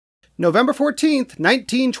November 14th,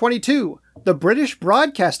 1922. The British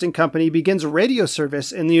Broadcasting Company begins radio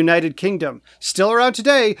service in the United Kingdom. Still around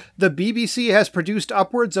today, the BBC has produced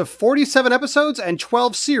upwards of 47 episodes and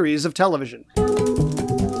 12 series of television.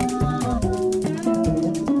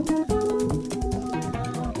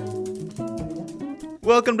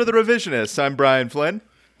 Welcome to The Revisionists. I'm Brian Flynn.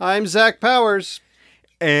 I'm Zach Powers.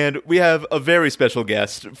 And we have a very special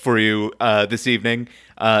guest for you this evening,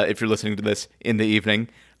 if you're listening to this in the evening.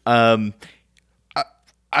 It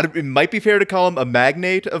might be fair to call him a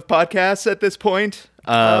magnate of podcasts at this point.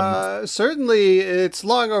 Certainly, it's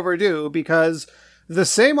long overdue because the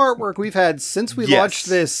same artwork we've had since we launched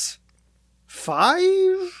this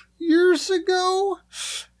 5 years ago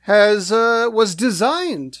was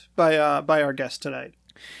designed by our guest tonight.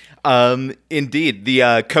 Indeed,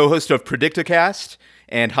 the co-host of Predicticast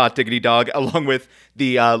and Hot Diggity Dog, along with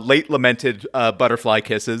the late lamented Butterfly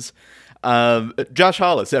Kisses. Josh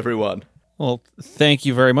Hollis, everyone. Well, thank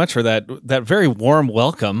you very much for that very warm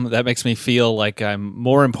welcome. That makes me feel like I'm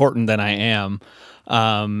more important than I am.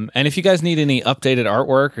 And if you guys need any updated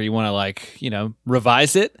artwork or you want to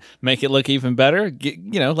revise it, make it look even better,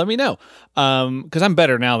 let me know. Because I'm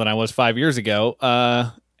better now than I was 5 years ago.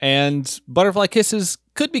 And Butterfly Kisses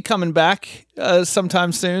could be coming back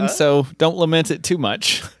sometime soon, so don't lament it too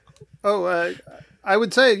much. I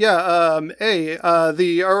would say, the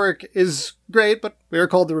artwork is great, but we are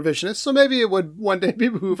called The Revisionists, so maybe it would one day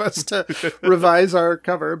behoove us to revise our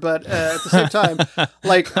cover. But at the same time,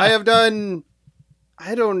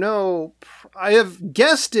 I have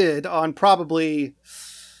guested on probably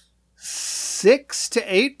 6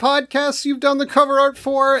 to 8 podcasts you've done the cover art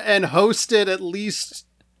for, and hosted at least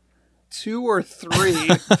 2 or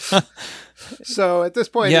 3. So at this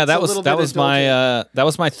point, that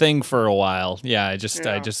was my thing for a while. Yeah, I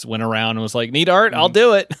just went around and was like, need art, I'll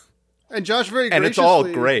do it. And Josh very graciously, and it's all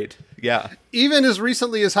great. Yeah. Even as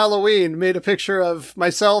recently as Halloween, made a picture of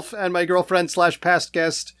myself and my girlfriend / past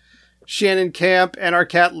guest Shannon Camp and our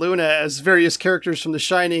cat Luna as various characters from The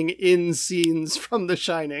Shining in scenes from The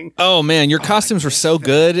Shining. Oh man, your costumes were so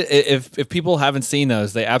good. If people haven't seen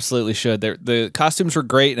those, they absolutely should. The costumes were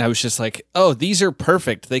great, and I was just like, oh, these are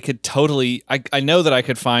perfect. They could totally. I know that I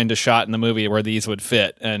could find a shot in the movie where these would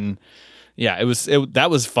fit, and yeah, that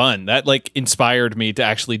was fun. That inspired me to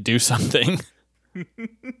actually do something.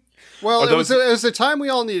 Well, it was a time we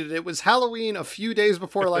all needed. It was Halloween a few days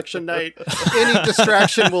before election night. Any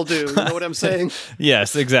distraction will do. You know what I'm saying?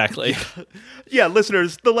 Yes, exactly. Yeah,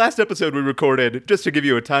 listeners, the last episode we recorded, just to give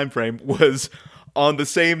you a time frame, was on the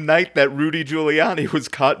same night that Rudy Giuliani was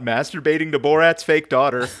caught masturbating to Borat's fake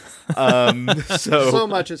daughter. So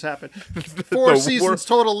much has happened. 4 seasons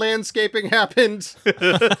total landscaping happened.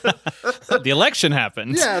 The election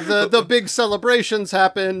happened. Yeah, the big celebrations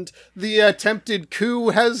happened. The attempted coup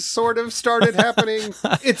has sort of started happening.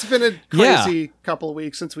 It's been a crazy couple of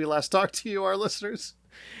weeks since we last talked to you, our listeners.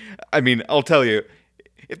 I mean, I'll tell you,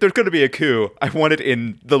 if there's going to be a coup, I want it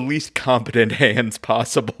in the least competent hands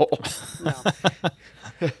possible. No.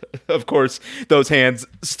 Of course, those hands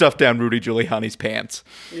stuffed down Rudy Giuliani's pants.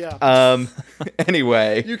 Yeah.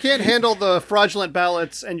 Anyway. You can't handle the fraudulent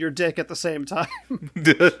ballots and your dick at the same time.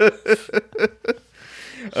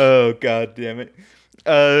 Oh, God damn it.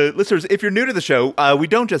 Listeners, if you're new to the show, we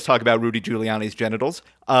don't just talk about Rudy Giuliani's genitals.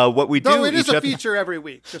 What we do... No, it is a feature every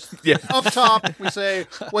week. Just up top, we say,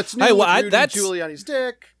 what's new with Rudy Giuliani's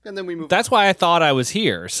dick, and then we move on. That's why I thought I was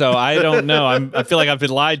here, so I don't know. I feel like I've been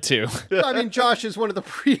lied to. I mean, Josh is one of the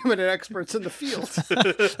preeminent experts in the field.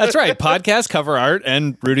 That's right. Podcast, cover art,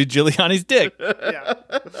 and Rudy Giuliani's dick. Yeah.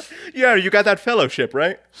 Yeah, you got that fellowship,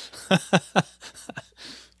 right?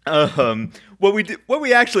 What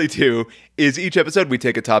we actually do is each episode we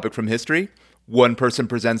take a topic from history. One person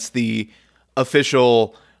presents the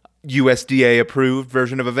official USDA approved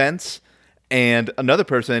version of events, and another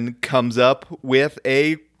person comes up with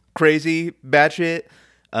a crazy, batshit,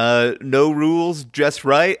 no rules, just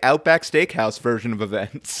right, Outback Steakhouse version of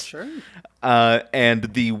events. Sure.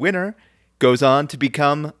 And the winner goes on to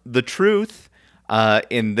become the truth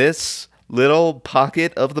in this little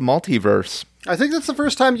pocket of the multiverse. I think that's the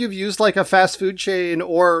first time you've used a fast food chain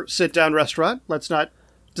or sit-down restaurant. Let's not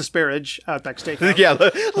disparage Outback Steakhouse. Yeah,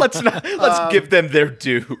 let's give them their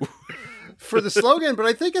due. For the slogan, but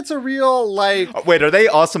I think it's a real, Wait, are they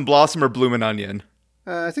Awesome Blossom or Bloomin' Onion?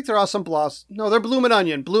 I think they're Awesome Blossom. No, they're Bloomin'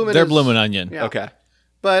 Onion. They're Bloomin' Onion. Yeah. Okay.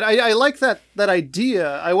 But I like that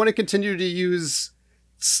idea. I want to continue to use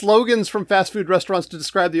slogans from fast food restaurants to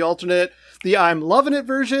describe the alternate. The I'm loving it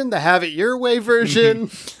version, the have it your way version.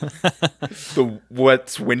 The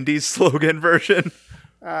what's Wendy's slogan version.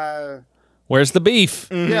 Where's the beef?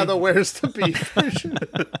 Yeah, the where's the beef version.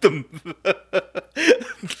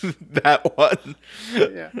 That one.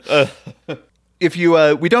 Yeah. If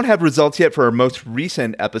you, we don't have results yet for our most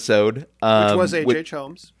recent episode, Which was H.H. with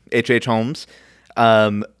Holmes. H.H. Holmes,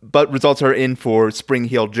 but results are in for Spring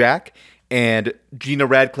Heel Jack, and Gina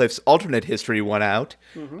Radcliffe's alternate history won out,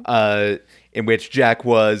 in which Jack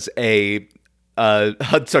was a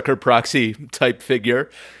Hudsucker Proxy type figure.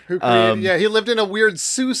 Who created, he lived in a weird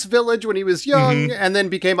Seuss village when he was young, and then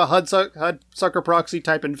became a Hudsucker Proxy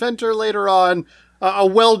type inventor later on. A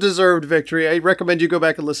well-deserved victory. I recommend you go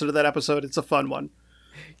back and listen to that episode. It's a fun one.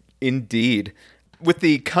 Indeed. With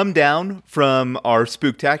the come down from our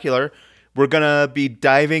Spooktacular, we're going to be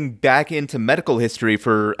diving back into medical history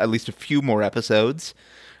for at least a few more episodes.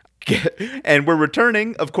 And we're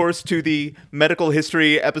returning, of course, to the medical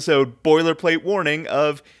history episode boilerplate warning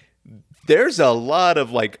of there's a lot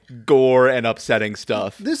of gore and upsetting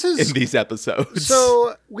stuff in these episodes.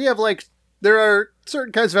 So we have there are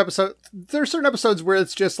certain kinds of episodes. There are certain episodes where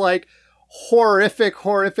it's just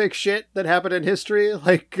horrific shit that happened in history.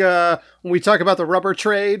 When we talk about the rubber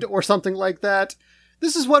trade or something like that.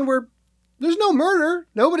 This is one where there's no murder.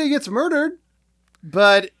 Nobody gets murdered.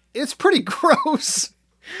 But it's pretty gross.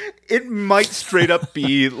 It might straight up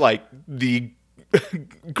be the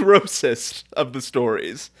grossest of the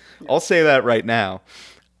stories. I'll say that right now.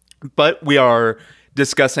 But we are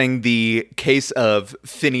discussing the case of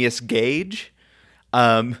Phineas Gage.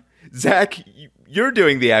 Zach, you're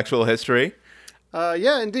doing the actual history.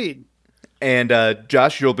 Yeah, indeed. And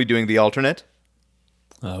Josh, you'll be doing the alternate.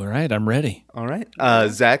 All right, I'm ready. All right.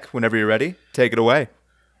 Zach, whenever you're ready, take it away.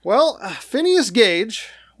 Well, Phineas Gage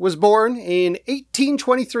was born in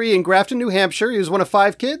 1823 in Grafton, New Hampshire. He was one of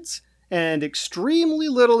 5 kids, and extremely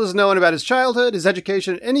little is known about his childhood, his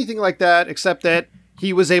education, anything like that, except that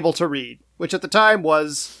he was able to read, which at the time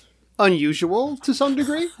was unusual to some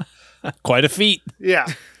degree. Quite a feat. Yeah.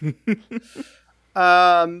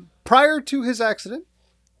 Prior to his accident,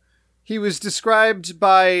 he was described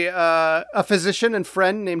by a physician and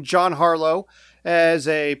friend named John Harlow as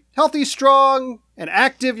a healthy, strong, and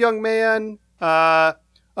active young man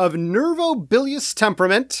of nervobilious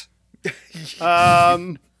temperament.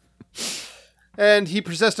 And he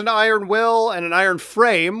possessed an iron will and an iron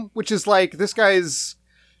frame, which is this guy's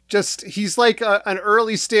he's like an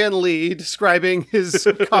early Stan Lee describing his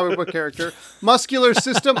comic book character. Muscular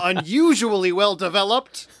system unusually well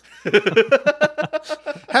developed.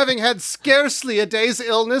 Having had scarcely a day's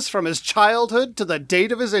illness from his childhood to the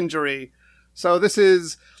date of his injury. So this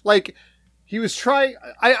is he was trying.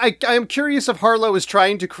 I am curious if Harlow is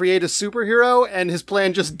trying to create a superhero and his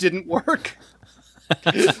plan just didn't work.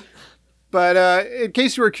 But in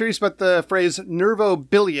case you were curious about the phrase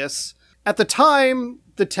nervobilious, at the time,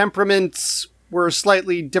 the temperaments were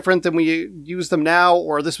slightly different than we use them now,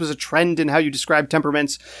 or this was a trend in how you describe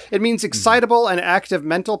temperaments. It means excitable and active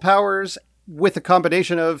mental powers with a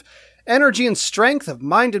combination of energy and strength of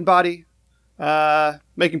mind and body,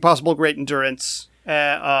 making possible great endurance,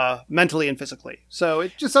 mentally and physically. So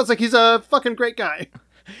it just sounds like he's a fucking great guy.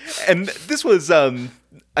 And this was,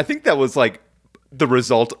 I think that was the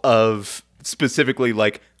result of specifically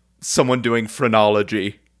someone doing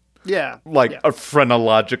phrenology. Yeah. A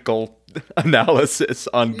phrenological analysis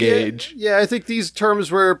on Gage. Yeah, I think these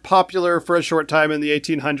terms were popular for a short time in the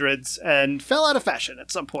 1800s and fell out of fashion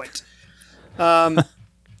at some point.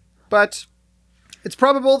 But it's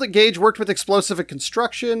probable that Gage worked with explosive and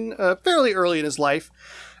construction fairly early in his life.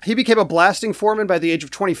 He became a blasting foreman by the age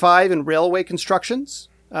of 25 in railway constructions.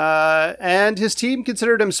 And his team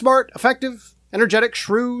considered him smart, effective, energetic,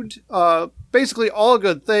 shrewd, basically all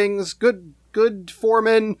good things, good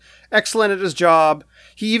foreman, excellent at his job.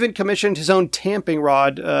 He even commissioned his own tamping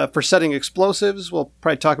rod for setting explosives. We'll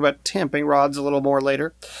probably talk about tamping rods a little more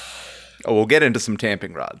later. Oh, we'll get into some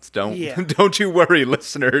tamping rods. Don't you worry,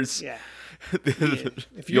 listeners. Yeah.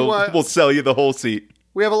 If we'll sell you the whole seat.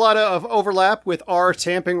 We have a lot of overlap with our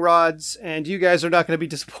tamping rods, and you guys are not going to be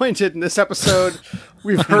disappointed in this episode.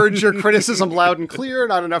 We've heard your criticism loud and clear,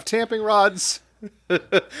 not enough tamping rods.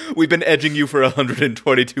 We've been edging you for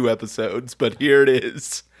 122 episodes, but here it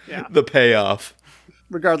is. Yeah. The payoff.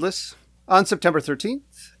 Regardless, on September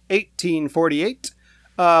 13th, 1848,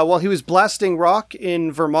 while he was blasting rock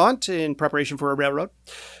in Vermont in preparation for a railroad.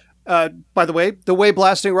 By the way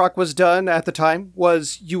blasting rock was done at the time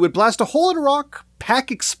was you would blast a hole in a rock,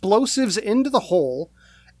 pack explosives into the hole,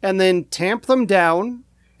 and then tamp them down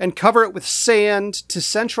and cover it with sand to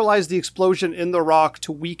centralize the explosion in the rock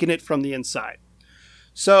to weaken it from the inside.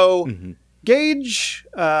 So Gage,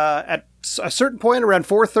 at a certain point around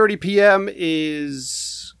 4:30 p.m.,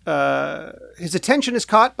 is his attention is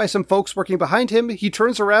caught by some folks working behind him. He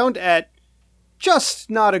turns around at just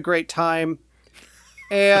not a great time.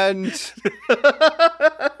 And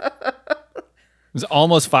it was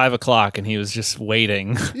almost 5 o'clock and he was just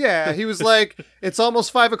waiting. Yeah, he was like, it's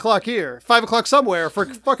almost 5 o'clock here. 5 o'clock somewhere.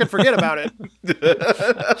 Fucking forget about it.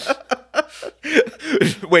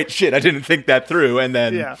 Wait, shit, I didn't think that through. And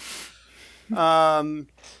then... Yeah.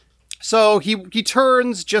 So he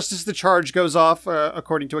turns just as the charge goes off,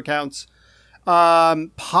 according to accounts.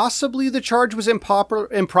 Possibly the charge was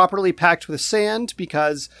improperly packed with sand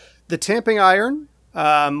because the tamping iron,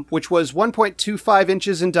 which was 1.25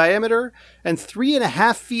 inches in diameter and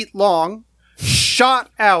 3.5 feet long, shot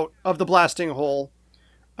out of the blasting hole,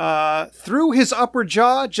 through his upper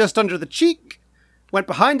jaw just under the cheek, went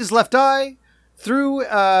behind his left eye, through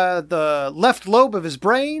the left lobe of his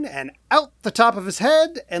brain, and out the top of his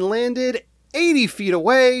head, and landed 80 feet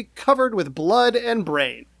away, covered with blood and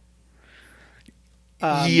brain.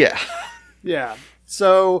 Yeah. Yeah.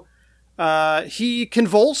 So he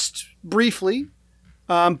convulsed briefly,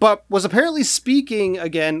 but was apparently speaking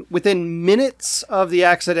again within minutes of the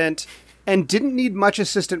accident and didn't need much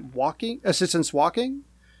assistance walking.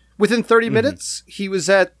 Within 30 minutes, he was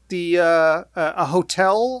at the a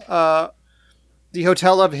hotel, the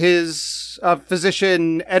hotel of his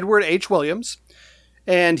physician, Edward H. Williams,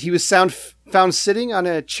 and he was found sitting on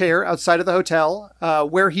a chair outside of the hotel,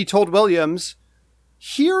 where he told Williams,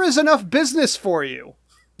 "Here is enough business for you."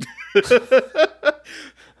 It's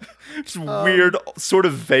a weird, sort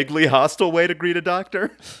of vaguely hostile way to greet a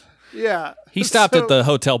doctor. Yeah. He stopped at the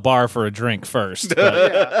hotel bar for a drink first.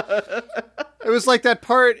 Yeah. It was like that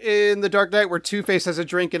part in The Dark Knight where Two-Face has a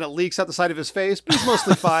drink and it leaks out the side of his face, but he's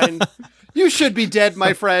mostly fine. You should be dead,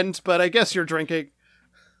 my friend, but I guess you're drinking.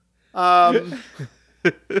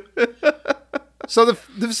 So the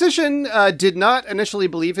physician did not initially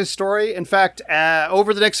believe his story. In fact,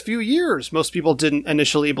 over the next few years, most people didn't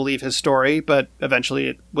initially believe his story, but eventually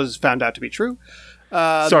it was found out to be true.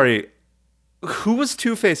 Sorry, who was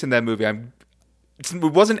Two-Face in that movie? It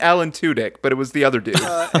wasn't Alan Tudyk, but it was the other dude.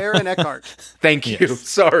 Aaron Eckhart. Thank you. Yes.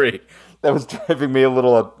 Sorry. That was driving me a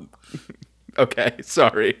little... Okay,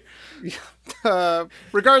 sorry.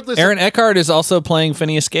 Regardless... Aaron Eckhart is also playing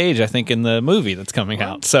Phineas Gage, I think, in the movie that's coming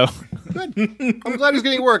out. So good. I'm glad he's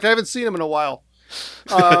getting work. I haven't seen him in a while.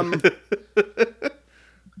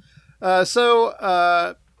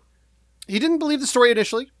 So he didn't believe the story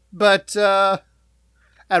initially, but...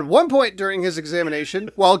 at one point during his examination,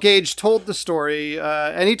 while Gage told the story,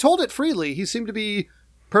 and he told it freely, he seemed to be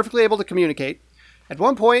perfectly able to communicate. At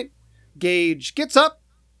one point, Gage gets up,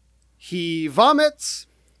 he vomits,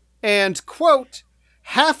 and, quote,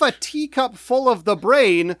 half a teacup full of the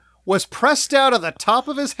brain was pressed out of the top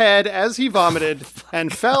of his head as he vomited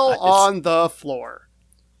and fell on the floor.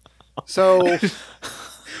 So...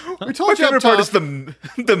 We told My favorite part is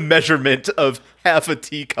the measurement of half a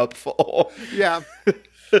teacup full. Yeah.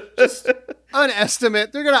 Just an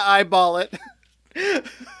estimate. They're going to eyeball it. And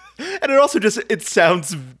it also it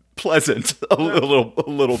sounds pleasant a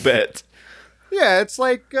little bit. Yeah, it's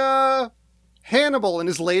like Hannibal in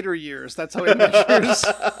his later years. That's how he measures.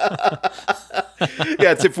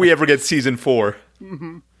 Yeah, it's if we ever get season 4.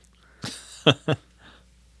 Mm-hmm.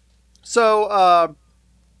 So,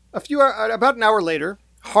 about an hour later,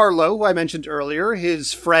 Harlow, who I mentioned earlier,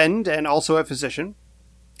 his friend and also a physician,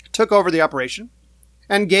 took over the operation,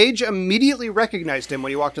 and Gage immediately recognized him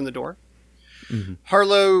when he walked in the door. Mm-hmm.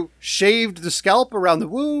 Harlow shaved the scalp around the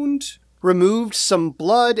wound, removed some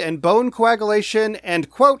blood and bone coagulation,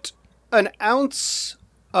 and, quote, an ounce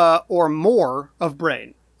or more of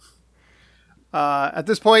brain. At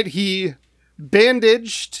this point, he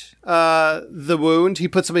bandaged the wound. He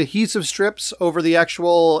put some adhesive strips over the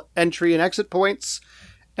actual entry and exit points,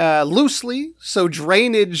 loosely, so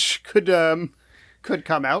drainage could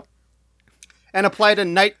come out, and applied a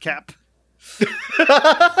nightcap.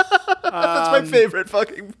 That's my favorite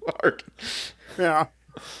fucking part. Yeah.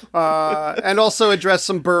 And also addressed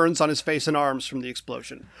some burns on his face and arms from the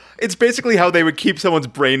explosion. It's basically how they would keep someone's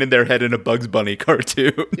brain in their head in a Bugs Bunny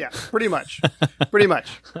cartoon. Yeah, pretty much. Pretty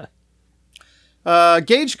much.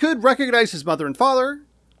 Gage could recognize his mother and father.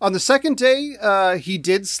 On the second day, he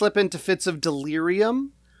did slip into fits of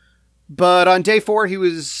delirium. But on day 4, he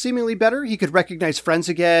was seemingly better. He could recognize friends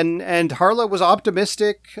again, and Harlow was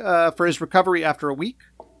optimistic for his recovery after a week.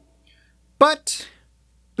 But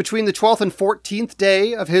between the 12th and 14th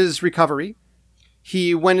day of his recovery,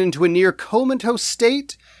 he went into a near comatose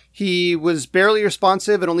state. He was barely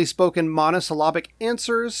responsive and only spoke in monosyllabic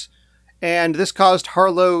answers. And this caused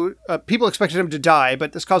Harlow... people expected him to die,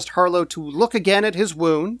 but this caused Harlow to look again at his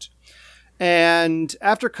wound And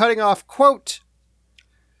after cutting off, quote,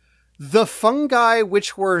 the fungi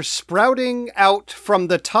which were sprouting out from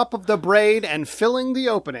the top of the brain and filling the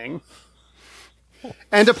opening,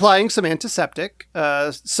 and applying some antiseptic,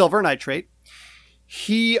 silver nitrate,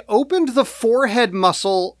 he opened the forehead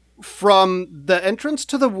muscle from the entrance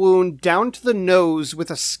to the wound down to the nose with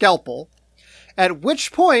a scalpel, at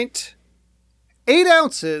which point 8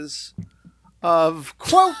 ounces of,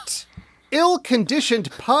 quote, ill-conditioned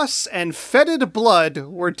pus and fetid blood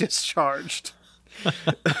were discharged.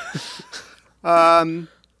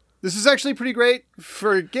 This is actually pretty great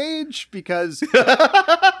for Gage because...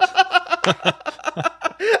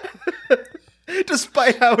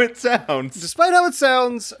 Despite how it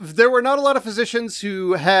sounds, there were not a lot of physicians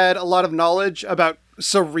who had a lot of knowledge about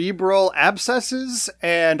cerebral abscesses,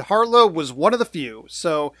 and Harlow was one of the few.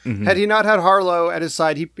 So had he not had Harlow at his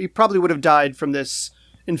side, he probably would have died from this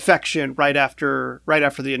infection right after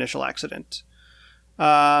the initial accident.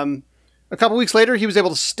 A couple weeks later, he was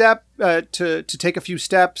able to take a few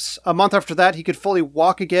steps. A month after that, he could fully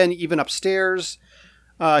walk again, even upstairs.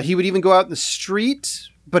 He would even go out in the street,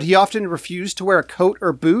 but he often refused to wear a coat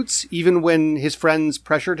or boots, even when his friends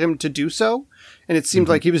pressured him to do so. And it seemed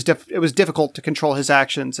like it was difficult to control his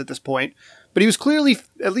actions at this point. But he was clearly,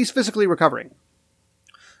 at least physically, recovering.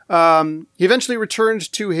 He eventually returned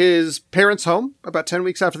to his parents' home about 10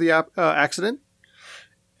 weeks after the accident.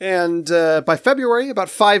 And by February, about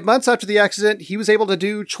 5 months after the accident, he was able to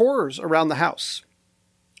do chores around the house.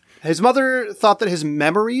 His mother thought that his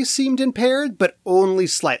memory seemed impaired, but only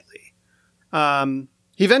slightly.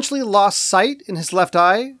 He eventually lost sight in his left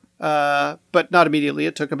eye, but not immediately.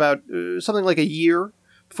 It took about something like a year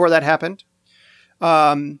before that happened.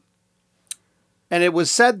 And it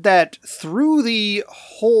was said that through the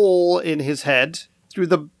hole in his head, through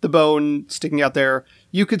the bone sticking out there,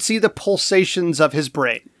 you could see the pulsations of his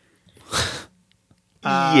brain.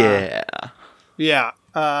 Yeah.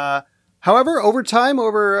 However, over time,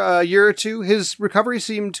 over a year or two, his recovery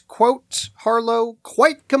seemed, quote, Harlow,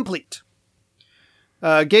 quite complete.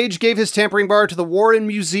 Gage gave his tampering bar to the Warren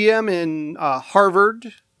Museum in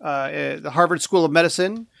Harvard, the Harvard School of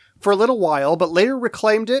Medicine, for a little while, but later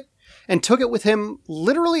reclaimed it and took it with him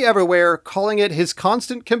literally everywhere, calling it his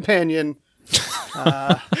constant companion.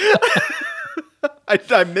 I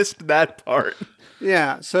missed that part.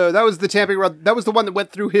 Yeah, so that was the tampering rod. That was the one that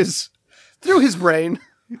went through his brain.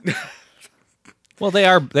 Well, they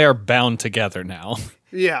are bound together now.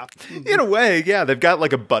 Yeah. In a way, yeah, they've got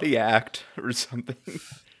like a buddy act or something.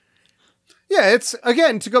 Yeah, it's,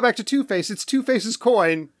 again, to go back to Two-Face, it's Two-Face's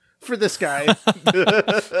coin for this guy.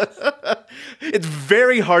 It's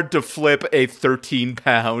very hard to flip a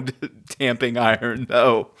 13-pound tamping iron,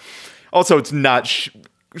 though. Also, it's not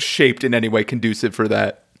shaped in any way conducive for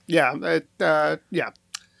that. Yeah.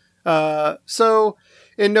 So,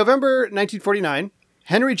 in November 1949,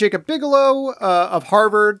 Henry Jacob Bigelow of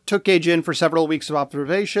Harvard took Gage in for several weeks of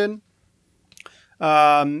observation.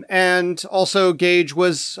 And also Gage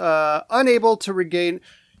was unable to regain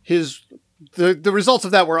the results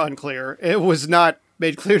of that were unclear. It was not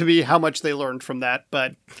made clear to me how much they learned from that,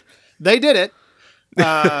 but they did it.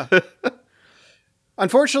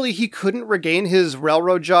 Unfortunately, he couldn't regain his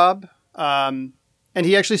railroad job. And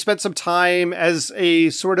he actually spent some time as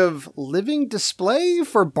a sort of living display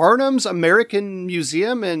for Barnum's American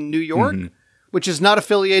Museum in New York, which is not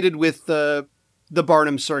affiliated with the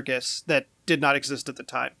Barnum Circus that did not exist at the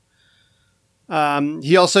time.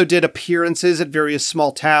 He also did appearances at various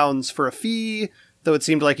small towns for a fee, though it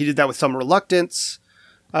seemed like he did that with some reluctance.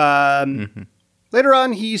 Later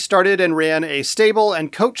on, he started and ran a stable and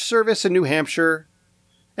coach service in New Hampshire.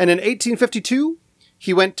 And in 1852,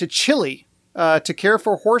 he went to Chile to care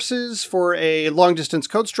for horses for a long-distance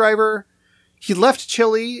coach driver. He left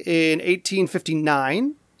Chile in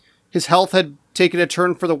 1859. His health had taken a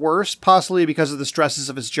turn for the worse, possibly because of the stresses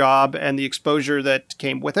of his job and the exposure that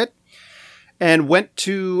came with it, and went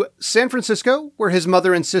to San Francisco, where his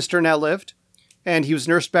mother and sister now lived, and he was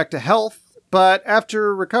nursed back to health. But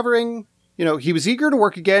after recovering, he was eager to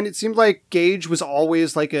work again. It seemed like Gage was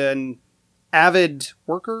always like an avid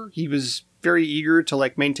worker. He was very eager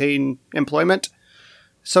to maintain employment.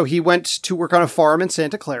 So he went to work on a farm in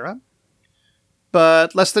Santa Clara.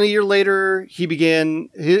 But less than a year later, he began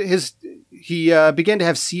to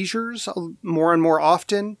have seizures more and more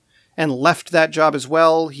often and left that job as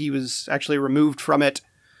well. He was actually removed from it.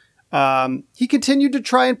 He continued to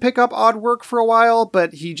try and pick up odd work for a while,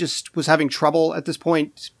 but he just was having trouble at this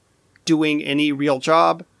point doing any real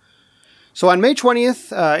job. So on May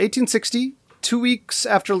 20th, 1860, 2 weeks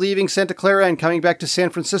after leaving Santa Clara and coming back to San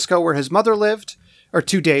Francisco where his mother lived, or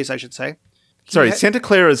 2 days, I should say, Sorry, Santa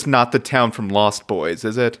Clara is not the town from Lost Boys,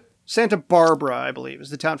 is it? Santa Barbara, I believe, is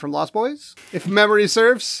the town from Lost Boys, if memory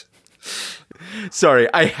serves. Sorry,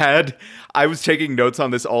 I was taking notes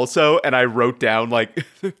on this also, and I wrote down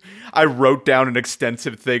an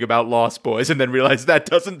extensive thing about Lost Boys, and then realized that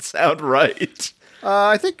doesn't sound right.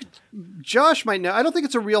 I think Josh might know. I don't think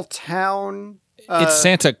it's a real town. It's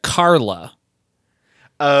Santa Carla.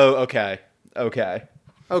 Oh, okay. Okay.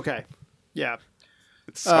 Yeah.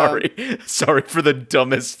 Sorry for the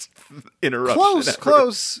dumbest interruption.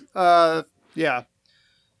 Close. Yeah.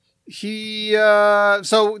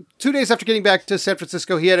 So 2 days after getting back to San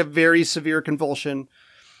Francisco, he had a very severe convulsion.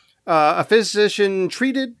 A physician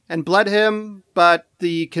treated and bled him, but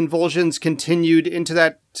the convulsions continued into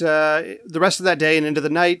the rest of that day and into the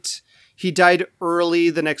night. He died early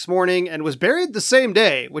the next morning and was buried the same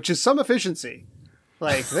day, which is some efficiency.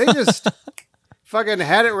 Like, they just fucking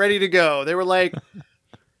had it ready to go. They were like,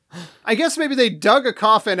 I guess maybe they dug a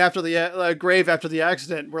coffin after the grave after the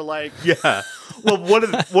accident. We're like, yeah. Well, one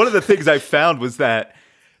of the things I found was that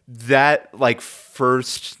like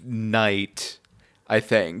first night, I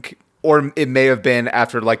think, or it may have been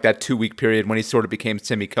after like that 2-week period when he sort of became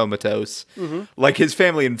semi-comatose. Mm-hmm. Like his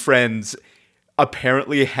family and friends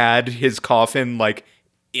apparently had his coffin like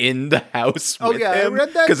in the house with him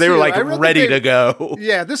because they were like ready to go.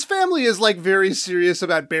 Yeah, this family is like very serious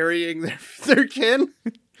about burying their kin.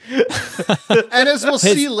 And as we'll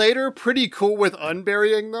see later, pretty cool with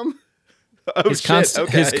unburying them. Oh, his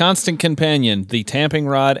constant companion, the tamping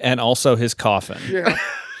rod, and also his coffin. Yeah.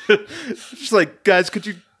 Just like, guys, could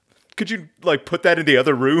you like put that in the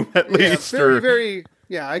other room at least? Very.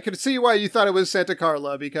 Yeah, I could see why you thought it was Santa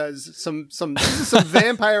Carla, because some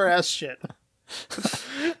vampire ass shit.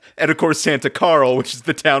 And of course, Santa Carl, which is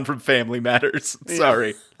the town from Family Matters.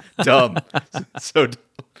 Sorry, dumb. So dumb.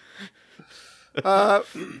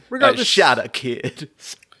 Regardless, I shot a kid.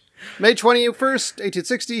 May 21st,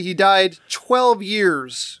 1860, he died 12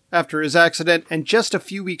 years after his accident and just a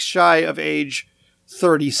few weeks shy of age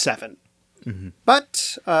 37. Mm-hmm.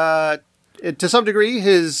 But to some degree,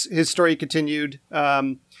 his story continued.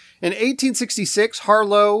 In 1866,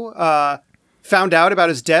 Harlow found out about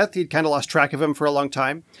his death. He'd kind of lost track of him for a long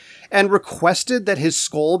time, and requested that his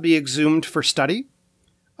skull be exhumed for study.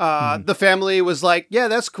 The family was like, yeah,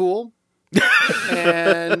 that's cool.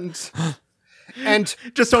 and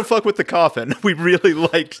just don't fuck with the coffin. We really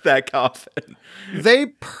liked that coffin. They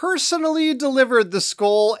personally delivered the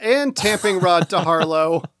skull and tamping rod to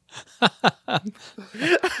Harlow.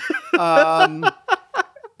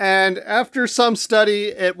 And after some study,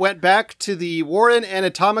 it went back to the Warren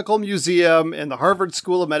Anatomical Museum in the Harvard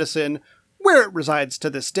School of Medicine, where it resides to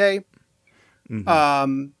this day.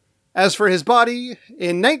 Mm-hmm. As for his body,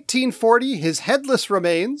 in 1940, his headless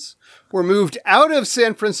remains were moved out of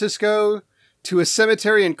San Francisco to a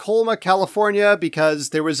cemetery in Colma, California,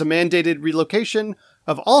 because there was a mandated relocation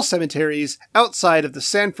of all cemeteries outside of the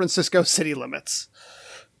San Francisco city limits.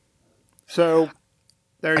 So,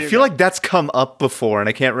 there you go. I feel like that's come up before, and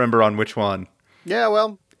I can't remember on which one. Yeah,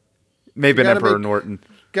 well. Maybe Emperor Norton.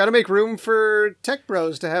 Got to make room for tech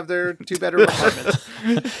bros to have their 2-bedroom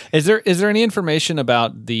apartment. Is there any information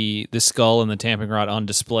about the skull and the tamping rod on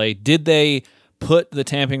display? Did they put the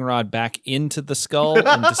tamping rod back into the skull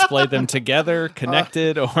and display them together,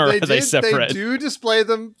 connected, or are they separate? They do display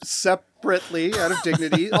them separately out of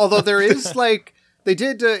dignity, although there is like... They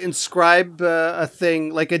did inscribe a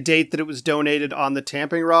thing, like a date that it was donated on the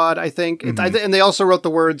tamping rod, I think. Mm-hmm. And they also wrote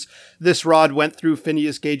the words, "This rod went through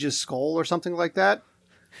Phineas Gage's skull," or something like that.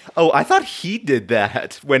 Oh, I thought he did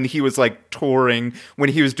that when he was like touring, when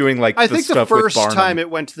he was doing like I think stuff the first with Barnum. time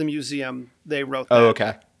it went to the museum, they wrote that. Oh,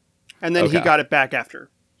 okay. And then he got it back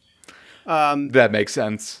after. That makes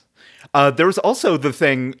sense. There was also the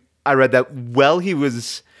thing I read that he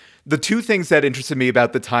was... The two things that interested me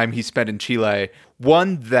about the time he spent in Chile,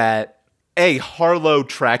 one that Harlow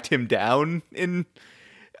tracked him down in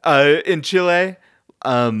Chile,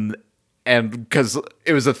 and because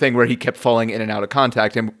it was a thing where he kept falling in and out of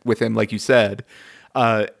contact with him, like you said,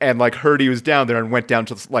 and like heard he was down there and went down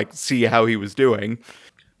to like see how he was doing.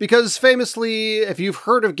 Because famously, if you've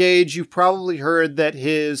heard of Gage, you've probably heard that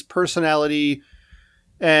his personality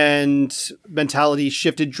and mentality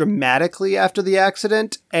shifted dramatically after the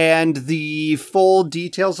accident, and the full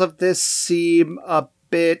details of this seem a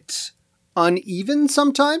bit uneven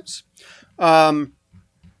sometimes.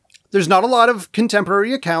 There's not a lot of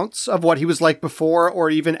contemporary accounts of what he was like before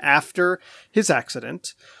or even after his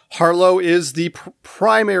accident. Harlow is the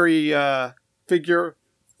primary figure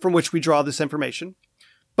from which we draw this information.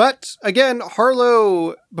 But again,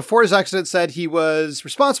 Harlow, before his accident, said he was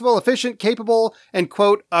responsible, efficient, capable, and,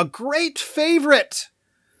 quote, a great favorite.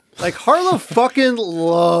 Like, Harlow fucking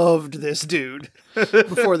loved this dude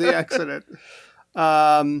before the accident.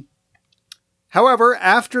 However,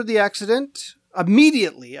 after the accident,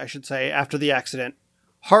 immediately, I should say, after the accident,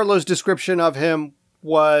 Harlow's description of him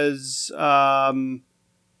was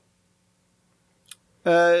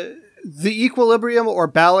the equilibrium or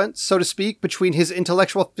balance, so to speak, between his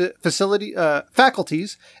intellectual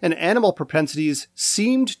faculties and animal propensities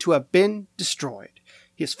seemed to have been destroyed.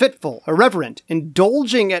 He is fitful, irreverent,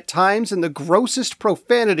 indulging at times in the grossest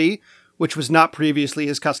profanity, which was not previously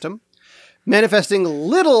his custom, manifesting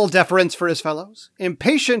little deference for his fellows,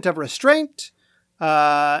 impatient of restraint,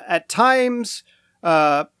 at times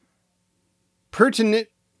at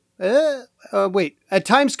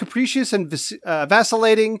times capricious and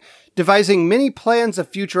vacillating, devising many plans of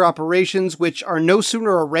future operations which are no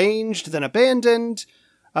sooner arranged than abandoned.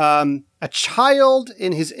 A child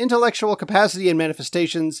in his intellectual capacity and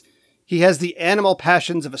manifestations, he has the animal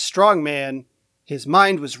passions of a strong man. His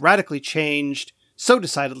mind was radically changed, so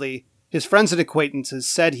decidedly, his friends and acquaintances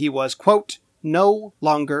said he was, quote, no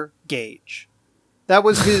longer Gage. That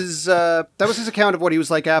was his account of what he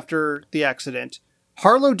was like after the accident.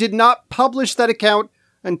 Harlow did not publish that account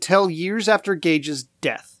until years after Gage's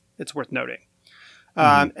death, it's worth noting.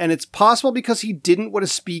 And it's possible because he didn't want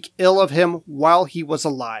to speak ill of him while he was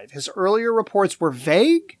alive. His earlier reports were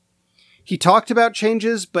vague. He talked about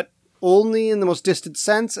changes, but only in the most distant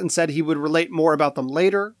sense, and said he would relate more about them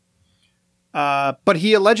later. But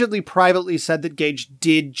he allegedly privately said that Gage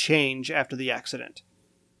did change after the accident.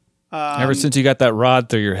 Ever since you got that rod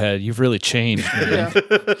through your head, you've really changed. Yeah.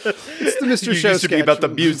 It's the Mr. You Show used to sketch. be about the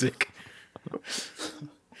music.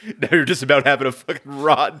 Now you're just about having a fucking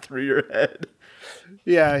rod through your head.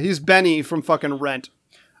 Yeah, he's Benny from fucking Rent.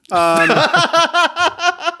 But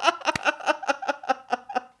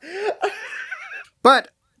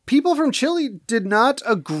people from Chile did not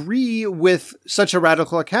agree with such a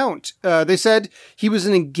radical account. They said he was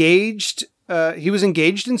engaged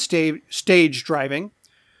in stage driving.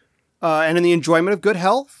 And in the enjoyment of good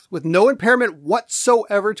health, with no impairment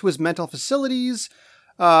whatsoever to his mental facilities.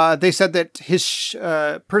 They said that his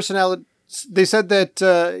personality. They said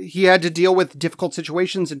that he had to deal with difficult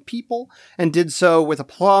situations and people, and did so with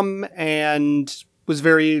aplomb, and was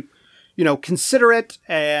very, considerate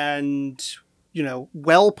and,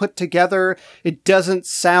 well put together. It doesn't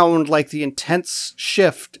sound like the intense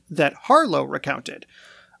shift that Harlow recounted.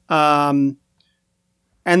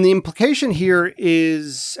 And the implication here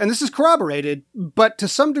is, and this is corroborated, but to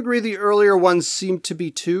some degree the earlier ones seem to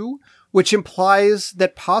be too, which implies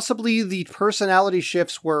that possibly the personality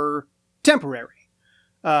shifts were temporary.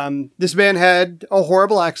 This man had a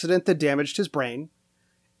horrible accident that damaged his brain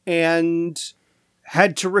and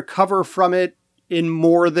had to recover from it in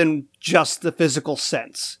more than just the physical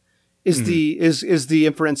sense, is the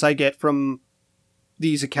inference I get from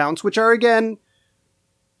these accounts, which are, again,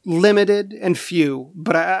 limited and few,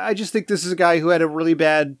 but I just think this is a guy who had a really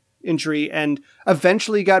bad injury and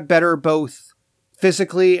eventually got better both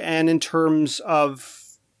physically and in terms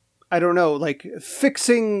of, I don't know, like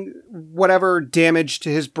fixing whatever damage to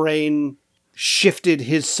his brain shifted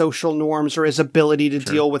his social norms or his ability to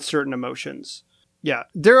deal with certain emotions. Yeah,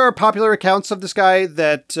 there are popular accounts of this guy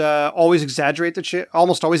that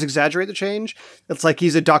almost always exaggerate the change. It's like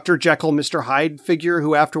he's a Dr. Jekyll, Mr. Hyde figure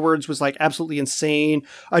who afterwards was like absolutely insane,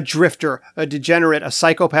 a drifter, a degenerate, a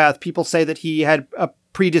psychopath. People say that he had a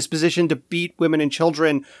predisposition to beat women and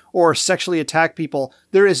children or sexually attack people.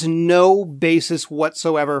 There is no basis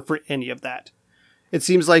whatsoever for any of that. It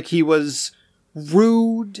seems like he was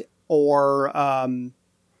rude or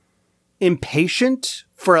impatient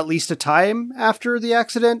for at least a time after the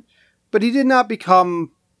accident, but he did not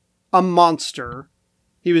become a monster.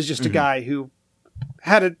 He was just a guy who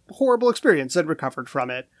had a horrible experience and recovered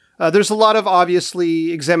from it. There's a lot of,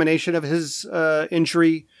 obviously, examination of his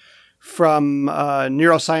injury from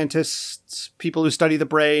neuroscientists, people who study the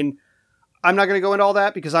brain. I'm not going to go into all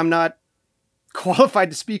that because I'm not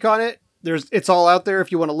qualified to speak on it. It's all out there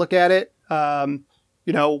if you want to look at it.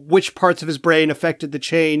 Which parts of his brain affected the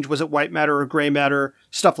change? Was it white matter or gray matter?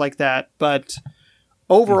 Stuff like that. But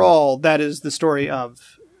overall, that is the story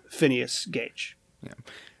of Phineas Gage. Yeah.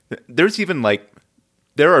 There's even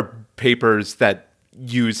there are papers that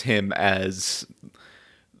use him as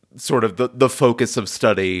sort of the focus of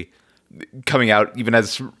study coming out, even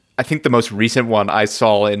as I think the most recent one I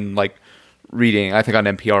saw in reading, I think on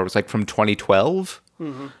NPR was from 2012.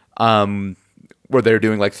 where they're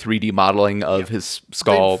doing like 3D modeling of his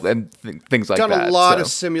skull and things like that. Done a lot of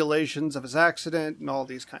simulations of his accident and all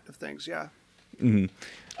these kind of things. Yeah.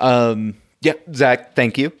 Yeah, Zach,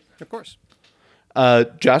 thank you. Of course.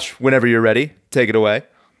 Josh, whenever you're ready, take it away.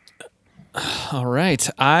 All right.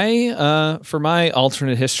 For my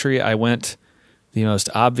alternate history, I went the most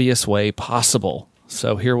obvious way possible.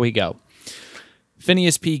 So here we go.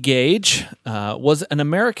 Phineas P. Gage was an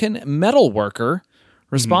American metal worker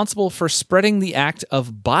responsible for spreading the act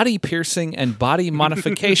of body piercing and body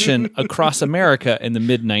modification across America in the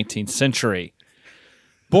mid-19th century.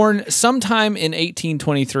 Born sometime in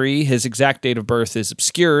 1823, his exact date of birth is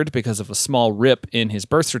obscured because of a small rip in his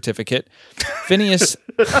birth certificate. Phineas...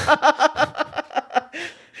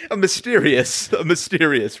 a mysterious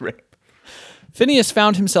rip. Phineas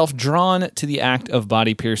found himself drawn to the act of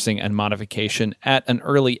body piercing and modification at an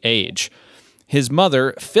early age. His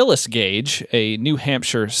mother, Phyllis Gage, a New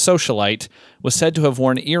Hampshire socialite, was said to have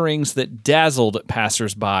worn earrings that dazzled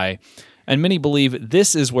passersby, and many believe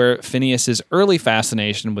this is where Phineas's early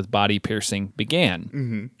fascination with body piercing began.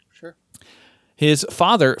 Mm-hmm. Sure. His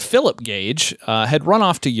father, Philip Gage, had run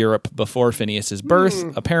off to Europe before Phineas's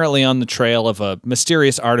birth, apparently on the trail of a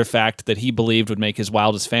mysterious artifact that he believed would make his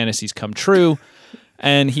wildest fantasies come true,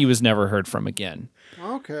 and he was never heard from again.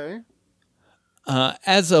 Okay.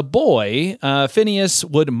 As a boy, Phineas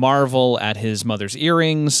would marvel at his mother's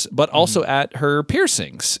earrings, but also at her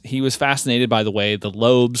piercings. He was fascinated by the way the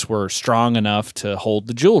lobes were strong enough to hold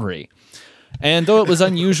the jewelry. And though it was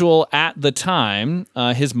unusual at the time,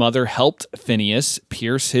 his mother helped Phineas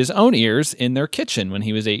pierce his own ears in their kitchen when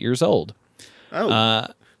he was 8 years old. Oh,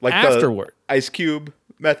 like afterward, the ice cube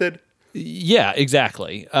method? Yeah,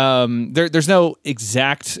 exactly. There's no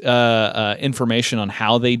exact information on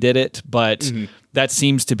how they did it, but that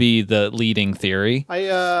seems to be the leading theory.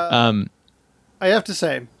 I have to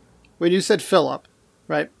say, when you said Philip,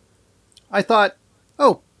 right, I thought,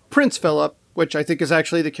 oh, Prince Philip, which I think is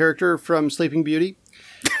actually the character from Sleeping Beauty.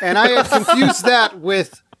 And I had confused that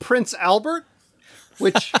with Prince Albert,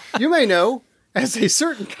 which you may know as a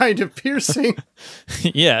certain kind of piercing.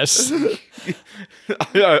 Yes.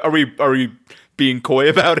 Are we being coy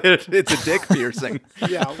about it? It's a dick piercing.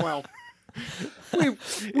 Yeah, well,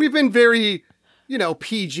 we've been very,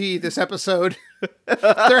 PG this episode.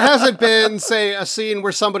 There hasn't been, say, a scene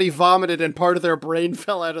where somebody vomited and part of their brain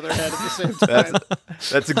fell out of their head at the same time.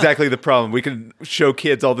 That's exactly the problem. We can show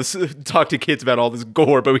kids all this, talk to kids about all this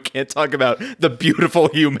gore, but we can't talk about the beautiful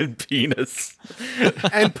human penis.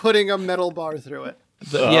 And putting a metal bar through it.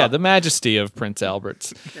 The majesty of Prince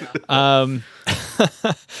Albert's. Yeah.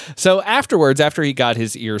 So afterwards, after he got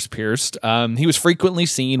his ears pierced, he was frequently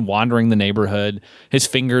seen wandering the neighborhood, his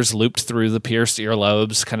fingers looped through the pierced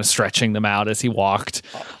earlobes, kind of stretching them out as he walked,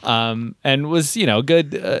 and was,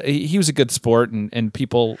 good. He was a good sport, and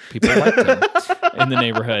people liked him in the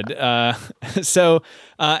neighborhood. So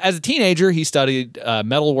as a teenager, he studied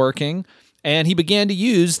metalworking. And he began to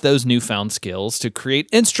use those newfound skills to create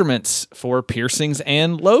instruments for piercings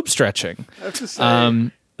and lobe stretching. I have to say,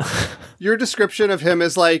 your description of him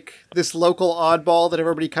as like this local oddball that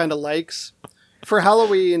everybody kind of likes. For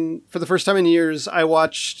Halloween, for the first time in years, I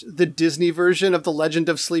watched the Disney version of The Legend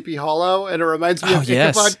of Sleepy Hollow, and it reminds me of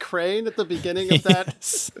Ichabod Crane at the beginning of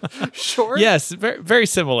that short. Yes, very, very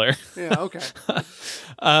similar. Yeah, okay.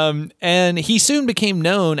 And he soon became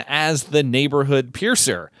known as the neighborhood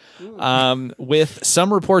piercer, with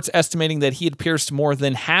some reports estimating that he had pierced more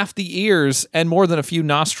than half the ears and more than a few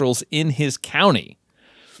nostrils in his county.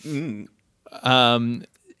 And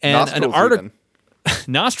nostrils an article.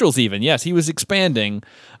 Nostrils even, yes. He was expanding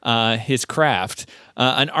his craft.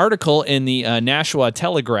 An article in the Nashua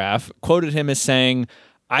Telegraph quoted him as saying,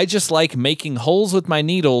 "I just like making holes with my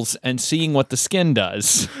needles and seeing what the skin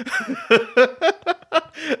does."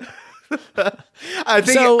 I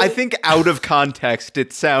think out of context,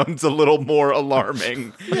 it sounds a little more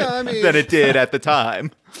alarming than it did at the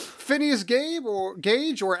time. Phineas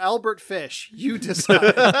Gage or Albert Fish, you decide.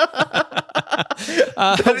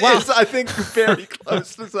 Is, I think, very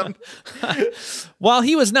close to some. While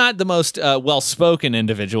he was not the most well-spoken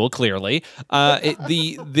individual, clearly,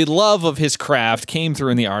 the love of his craft came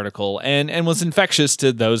through in the article and was infectious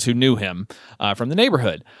to those who knew him from the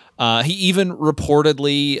neighborhood. He even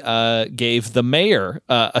reportedly gave the mayor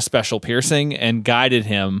a special piercing and guided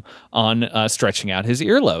him on stretching out his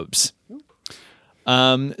earlobes.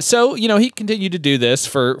 So, he continued to do this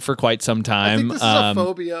for quite some time. I think this is a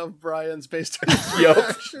phobia of Brian's based on his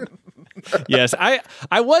reaction. Yes, I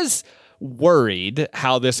was worried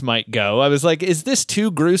how this might go. I was like, is this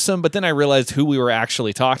too gruesome? But then I realized who we were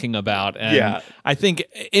actually talking about. And I think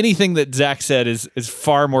anything that Zach said is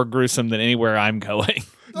far more gruesome than anywhere I'm going.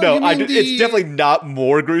 No, it's definitely not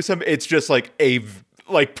more gruesome. It's just like a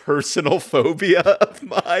personal phobia of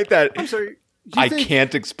mine that I'm sorry, I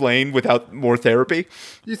can't explain without more therapy.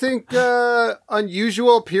 You think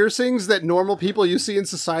unusual piercings that normal people you see in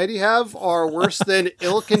society have are worse than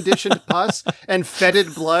ill-conditioned pus and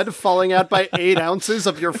fetid blood falling out by 8 ounces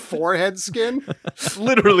of your forehead skin?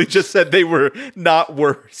 Literally just said they were not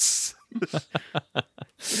worse.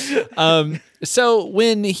 So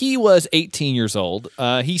when he was 18 years old,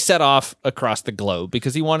 he set off across the globe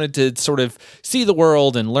because he wanted to sort of see the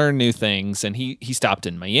world and learn new things. And he stopped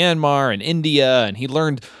in Myanmar and India, and he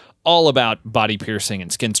learned all about body piercing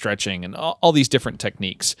and skin stretching and all these different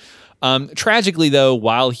techniques. Tragically, though,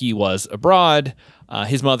 while he was abroad,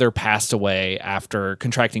 his mother passed away after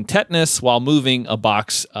contracting tetanus while moving a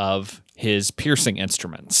box of his piercing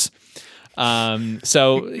instruments.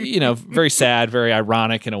 So, very sad, very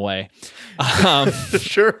ironic in a way.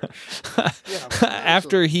 Sure.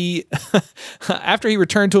 After he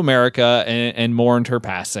returned to America and mourned her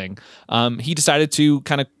passing, he decided to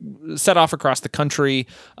kind of set off across the country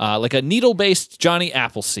like a needle-based Johnny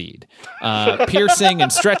Appleseed, piercing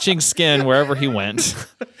and stretching skin wherever he went.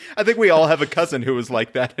 I think we all have a cousin who was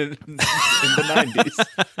like that in the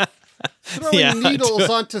 90s. Throwing needles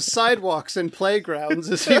onto sidewalks and playgrounds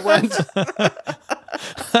as he went.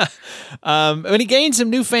 And he gained some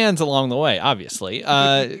new fans along the way, obviously.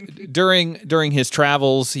 During his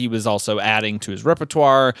travels, he was also adding to his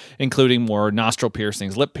repertoire, including more nostril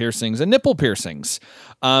piercings, lip piercings, and nipple piercings.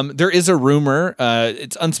 There is a rumor,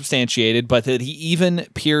 it's unsubstantiated, but that he even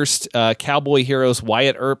pierced cowboy heroes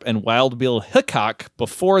Wyatt Earp and Wild Bill Hickok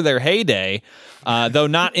before their heyday, though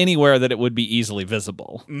not anywhere that it would be easily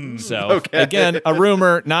visible. Again, a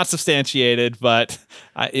rumor, not substantiated, but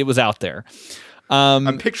it was out there.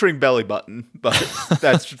 I'm picturing belly button, but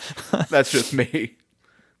that's just me.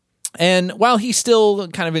 And while he still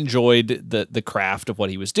kind of enjoyed the craft of what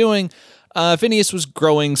he was doing, Phineas was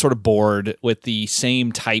growing sort of bored with the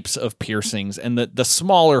same types of piercings and the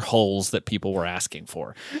smaller holes that people were asking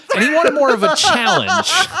for. And he wanted more of a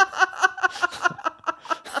challenge.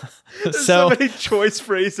 So many choice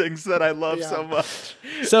phrasings that I love so much.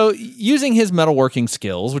 So using his metalworking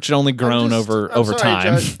skills, which had only grown over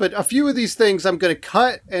time. Judge, but a few of these things I'm going to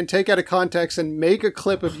cut and take out of context and make a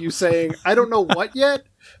clip of you saying, I don't know what yet,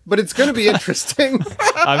 but it's going to be interesting.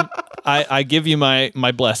 I give you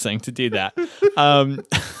my blessing to do that.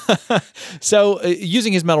 So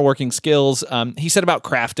using his metalworking skills, he set about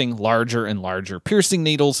crafting larger and larger piercing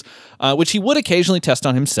needles, which he would occasionally test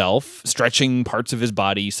on himself, stretching parts of his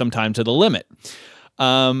body sometime to the limit.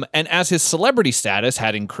 And as his celebrity status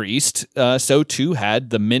had increased, so too had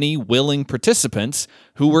the many willing participants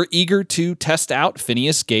who were eager to test out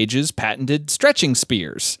Phineas Gage's patented stretching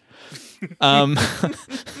spears.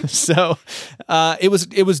 So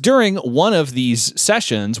it was during one of these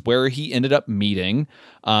sessions where he ended up meeting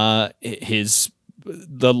the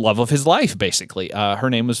love of his life, basically. Her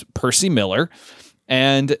name was Percy Miller,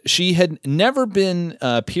 and she had never been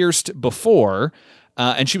pierced before.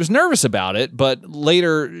 And she was nervous about it, but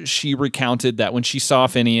later she recounted that when she saw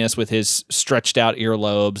Phineas with his stretched out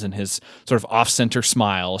earlobes and his sort of off-center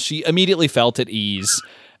smile, she immediately felt at ease.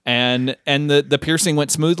 And the piercing went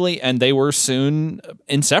smoothly, and they were soon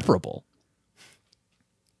inseparable.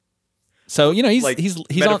 So he's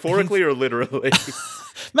metaphorically or literally.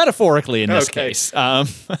 Metaphorically in this case,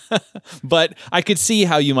 but I could see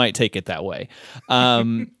how you might take it that way.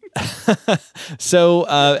 So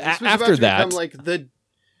after that, become like the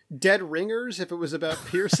Dead Ringers if it was about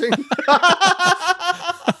piercing.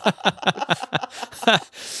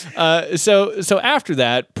 So after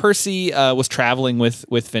that, Percy was traveling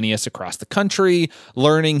with Phineas across the country,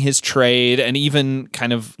 learning his trade, and even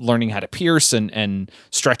kind of learning how to pierce and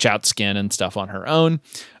stretch out skin and stuff on her own.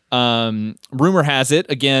 Rumor has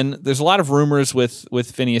it, again, there's a lot of rumors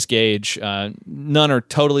with Phineas Gage. None are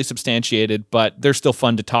totally substantiated, but they're still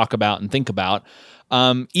fun to talk about and think about.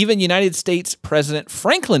 Even United States President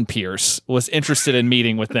Franklin Pierce was interested in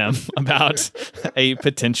meeting with them about a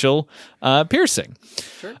potential piercing.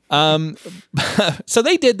 Sure. So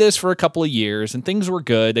they did this for a couple of years, and things were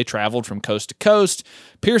good. They traveled from coast to coast,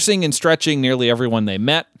 piercing and stretching nearly everyone they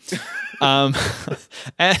met.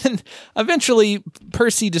 And eventually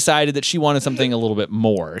Percy decided that she wanted something a little bit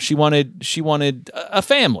more. She wanted a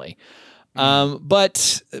family.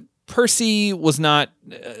 But Percy was not,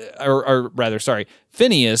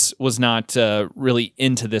 Phineas was not really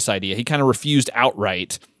into this idea. He kind of refused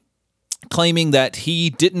outright, claiming that he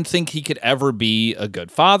didn't think he could ever be a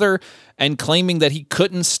good father and claiming that he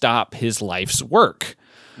couldn't stop his life's work.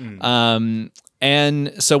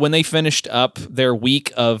 And so when they finished up their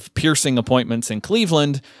week of piercing appointments in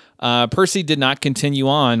Cleveland, Percy did not continue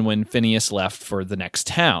on when Phineas left for the next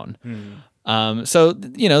town. So,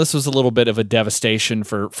 this was a little bit of a devastation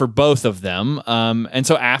for both of them. And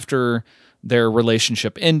so after their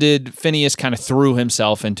relationship ended, Phineas kind of threw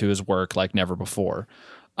himself into his work like never before.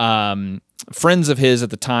 Friends of his at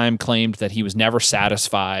the time claimed that he was never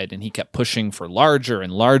satisfied and he kept pushing for larger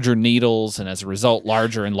and larger needles and as a result,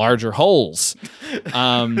 larger and larger holes.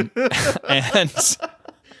 And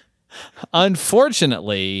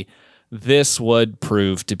unfortunately, this would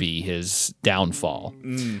prove to be his downfall.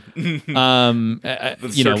 The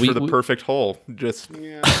search for the perfect hole.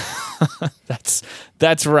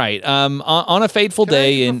 That's right. On a fateful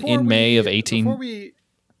day in May of 18...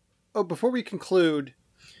 Before we conclude,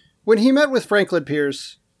 when he met with Franklin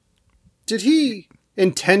Pierce, did he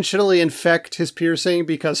intentionally infect his piercing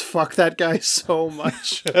because fuck that guy so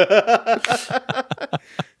much?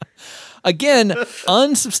 Again,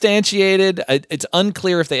 unsubstantiated. It's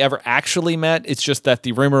unclear if they ever actually met. It's just that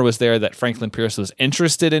the rumor was there that Franklin Pierce was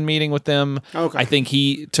interested in meeting with them. Okay. I think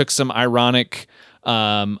he took some ironic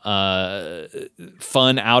fun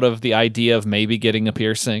out of the idea of maybe getting a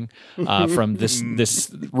piercing from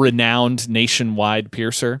this renowned nationwide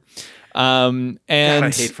piercer. And God,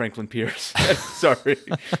 I hate Franklin Pierce. Sorry.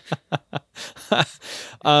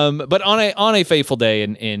 But on a fateful day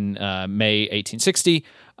in May 1860,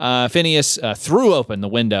 Phineas threw open the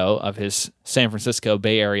window of his San Francisco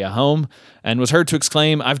Bay Area home and was heard to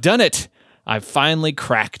exclaim, "I've done it! I've finally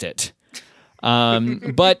cracked it."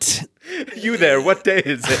 But you there? What day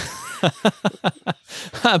is it?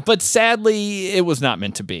 But sadly, it was not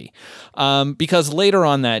meant to be, because later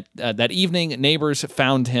on that evening, neighbors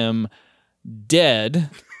found him dead.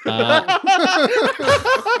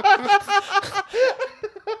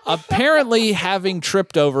 Apparently having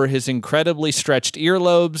tripped over his incredibly stretched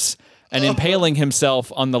earlobes and impaling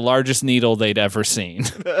himself on the largest needle they'd ever seen.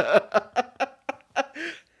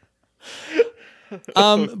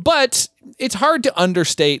 But it's hard to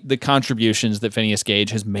understate the contributions that Phineas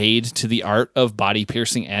Gage has made to the art of body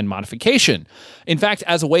piercing and modification. In fact,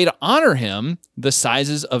 as a way to honor him, the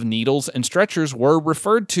sizes of needles and stretchers were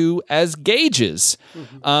referred to as gauges.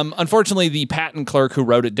 Unfortunately, the patent clerk who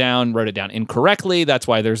wrote it down incorrectly. That's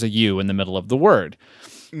why there's a U in the middle of the word.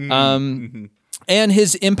 And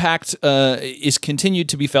his impact is continued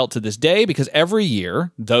to be felt to this day because every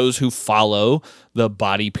year, those who follow the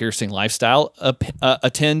body piercing lifestyle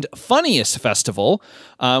attend Funniest Festival,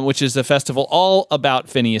 which is a festival all about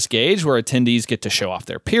Phineas Gage, where attendees get to show off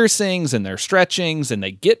their piercings and their stretchings, and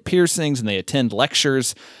they get piercings and they attend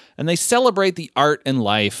lectures, and they celebrate the art and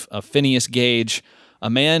life of Phineas Gage, a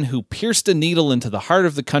man who pierced a needle into the heart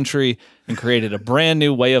of the country and created a brand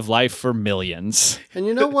new way of life for millions. And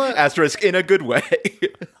you know what? Asterisk in a good way.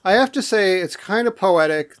 I have to say, it's kind of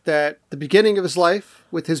poetic that the beginning of his life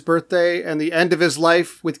with his birthday and the end of his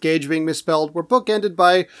life with Gage being misspelled were bookended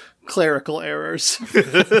by clerical errors.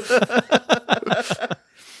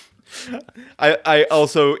 I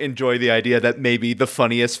also enjoy the idea that maybe the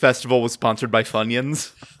Funniest Festival was sponsored by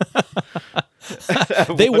Funyuns.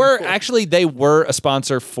 They were a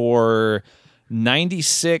sponsor for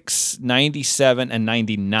 96, 97, and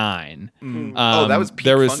 99. That was peak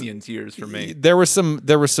Funyuns years for me. There was some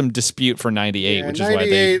dispute for 98, which is why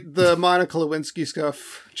 98, the Monica Lewinsky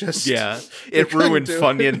stuff it ruined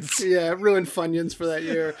Funyuns. Yeah, it ruined Funyuns for that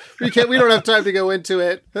year. We don't have time to go into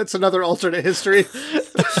it. That's another alternate history.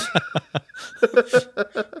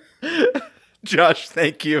 Josh,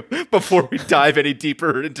 thank you. Before we dive any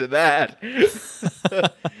deeper into that,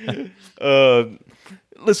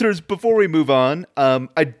 listeners, before we move on,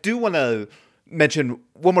 I do want to mention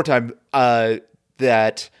one more time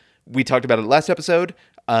that we talked about it last episode.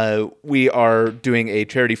 We are doing a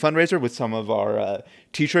charity fundraiser with some of our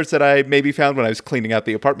t-shirts that I maybe found when I was cleaning out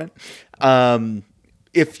the apartment.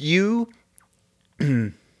 If you,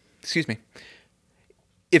 excuse me.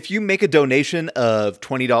 If you make a donation of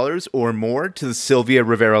 $20 or more to the Sylvia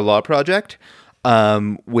Rivera Law Project,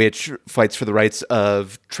 which fights for the rights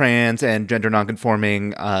of trans and gender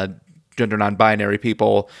nonconforming, gender non-binary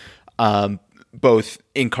people, both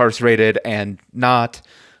incarcerated and not,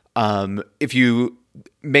 if you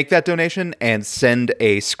make that donation and send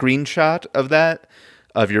a screenshot of that,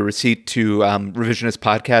 of your receipt to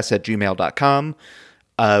revisionistpodcast@gmail.com,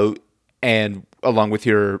 and along with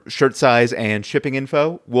your shirt size and shipping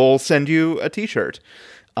info, we'll send you a t-shirt.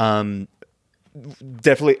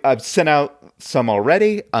 definitely, I've sent out some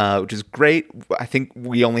already, which is great. I think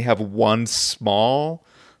we only have one small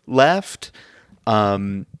left.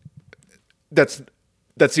 That's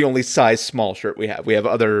the only size small shirt we have. We have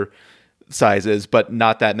other sizes, but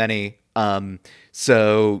not that many.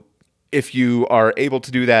 So if you are able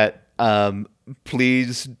to do that,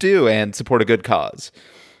 please do and support a good cause.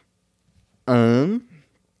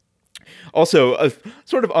 Also,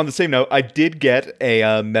 sort of on the same note, I did get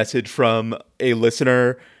a message from a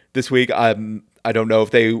listener this week. I don't know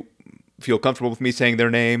if they feel comfortable with me saying their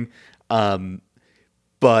name,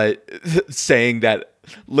 but saying that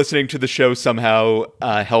listening to the show somehow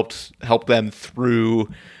helped them through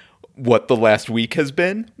what the last week has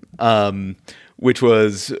been, which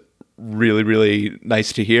was really, really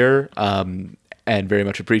nice to hear, and very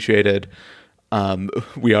much appreciated.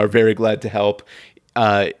 We are very glad to help.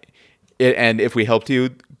 And if we helped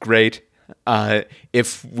you, great.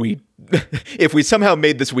 If we somehow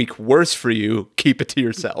made this week worse for you, keep it to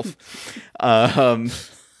yourself.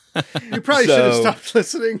 You probably should have stopped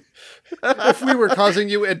listening if we were causing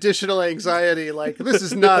you additional anxiety. Like, this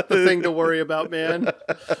is not the thing to worry about, man.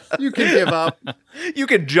 You can give up. You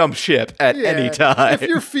can jump ship at any time. If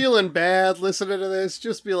you're feeling bad listening to this,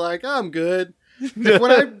 just be like, I'm good.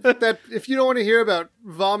 If you don't want to hear about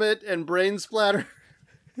vomit and brain splatter,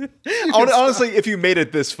 honestly, if you made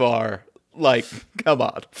it this far, like, come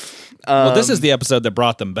on. Well, this is the episode that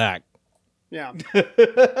brought them back. Yeah.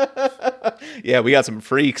 Yeah, we got some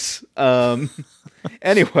freaks.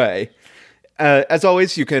 Anyway, as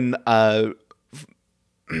always, you can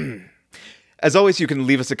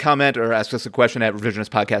leave us a comment or ask us a question at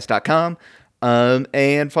revisionistpodcast.com,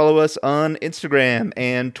 and follow us on Instagram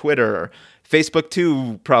and Twitter. Facebook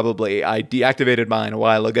too, probably. I deactivated mine a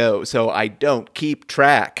while ago, so I don't keep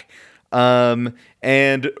track. And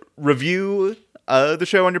review the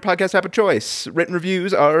show on your podcast app of choice. Written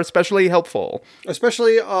reviews are especially helpful.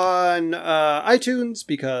 Especially on iTunes,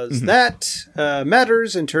 because that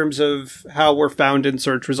matters in terms of how we're found in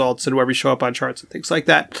search results and where we show up on charts and things like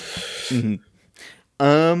that.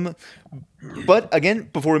 But again,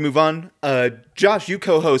 before we move on, Josh, you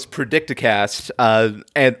co-host Predicticast,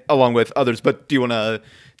 and along with others, but do you want to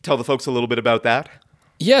tell the folks a little bit about that?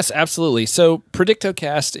 Yes, absolutely. So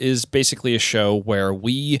Predictocast is basically a show where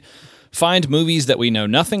we find movies that we know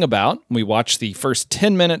nothing about. We watch the first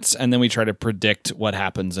 10 minutes, and then we try to predict what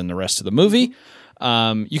happens in the rest of the movie.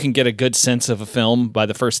 You can get a good sense of a film by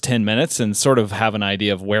the first 10 minutes and sort of have an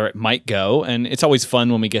idea of where it might go. And it's always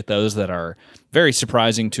fun when we get those that are very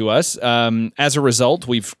surprising to us. As a result,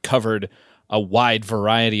 we've covered a wide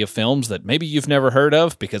variety of films that maybe you've never heard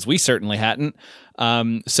of, because we certainly hadn't.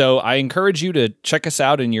 So I encourage you to check us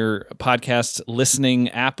out in your podcast listening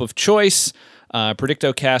app of choice,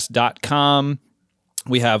 predictocast.com.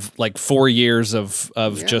 We have like 4 years of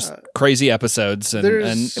just crazy episodes,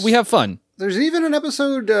 and we have fun. There's even an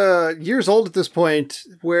episode years old at this point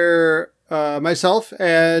where myself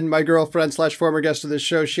and my girlfriend / former guest of this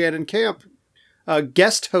show, Shannon Camp,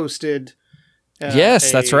 guest hosted.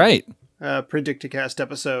 Yes, that's right. Predicticast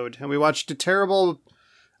episode, and we watched a terrible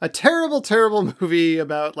movie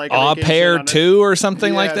about like Au Pair 2 or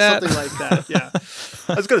something like that. Something like that. Yeah.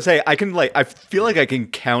 I was gonna say, I feel like I can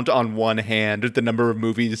count on one hand the number of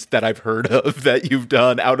movies that I've heard of that you've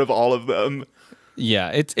done out of all of them.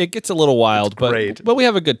 Yeah, it gets a little wild, but we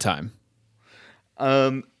have a good time.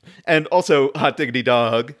 And also Hot Diggity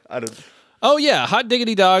Dog. Oh yeah, Hot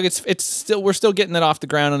Diggity Dog. It's still, we're still getting it off the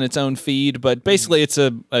ground on its own feed, but basically it's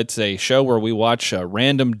a show where we watch a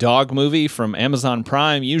random dog movie from Amazon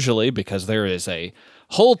Prime, usually, because there is a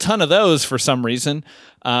whole ton of those for some reason.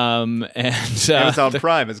 And Amazon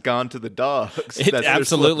Prime has gone to the dogs. It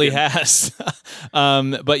absolutely has.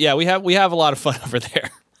 But yeah, we have a lot of fun over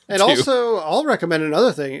there. And also, I'll recommend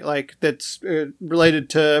another thing like that's related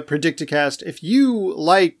to Predicticast. If you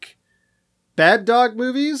like bad dog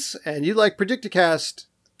movies and you like Predicticast,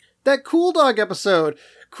 that Cool Dog episode.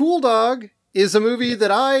 Cool Dog is a movie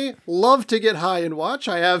that I love to get high and watch.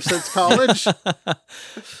 I have since college.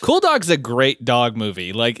 Cool Dog's a great dog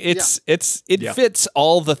movie. Like it fits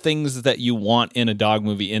all the things that you want in a dog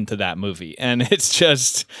movie into that movie. And it's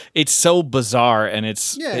so bizarre and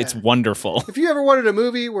it's wonderful. If you ever wanted a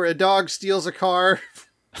movie where a dog steals a car,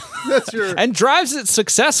 that's your and drives it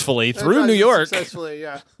successfully through New York. Successfully,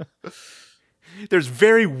 yeah. There's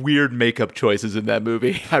very weird makeup choices in that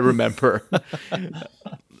movie, I remember.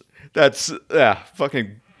 That's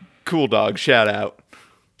fucking Cool Dog, shout out.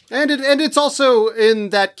 And it's also in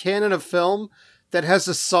that canon of film that has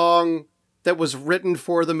a song that was written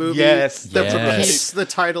for the movie. Yes. That repeats the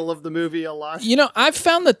title of the movie a lot. You know, I've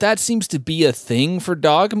found that seems to be a thing for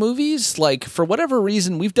dog movies. Like, for whatever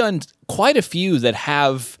reason, we've done quite a few that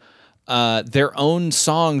have their own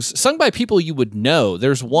songs sung by people you would know.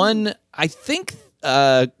 There's one, I think,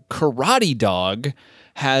 Karate Dog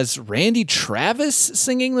has Randy Travis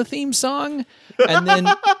singing the theme song,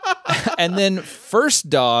 and then First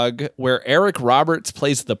Dog, where Eric Roberts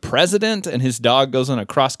plays the president and his dog goes on a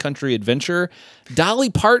cross-country adventure. Dolly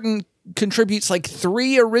Parton contributes like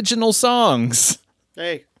 3 original songs.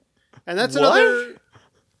 Hey, and that's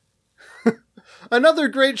another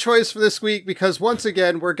great choice for this week, because once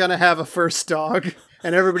again we're gonna have a First Dog,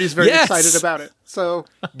 and everybody's very excited about it. So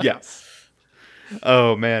yes.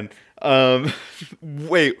 Oh man.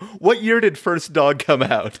 Wait, what year did First Dog come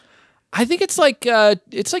out? I think it's like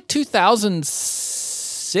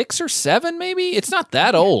 2006 or 7, maybe. It's not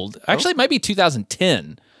that old. Actually, it might be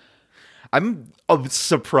 2010. I'm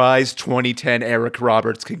surprised 2010 Eric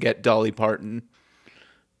Roberts could get Dolly Parton.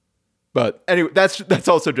 But anyway, that's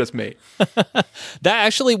also just me. That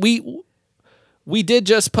actually, we did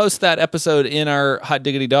just post that episode in our Hot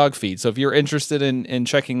Diggity Dog feed. So if you're interested in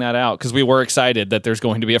checking that out, because we were excited that there's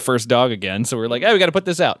going to be a First Dog again. So we're like, hey, we got to put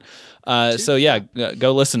this out. So yeah,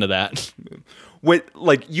 go listen to that. Wait,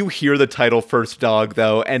 like, you hear the title First Dog,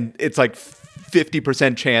 though, and it's like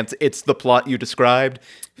 50% chance it's the plot you described,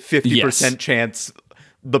 50% chance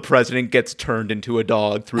the president gets turned into a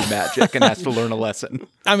dog through magic and has to learn a lesson.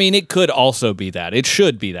 I mean, it could also be that. It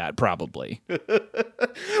should be that, probably.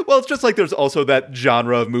 Well, it's just like there's also that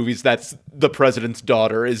genre of movies that's the president's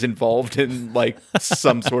daughter is involved in, like,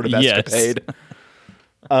 some sort of escapade.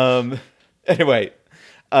 Anyway,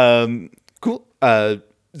 cool.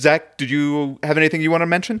 Zach, did you have anything you want to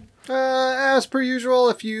mention? As per usual,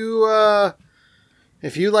 if you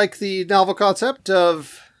like the novel concept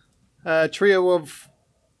of a trio of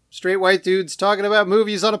straight white dudes talking about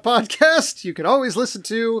movies on a podcast, you can always listen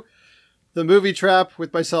to The Movie Trap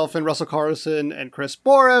with myself and Russell Carlson and Chris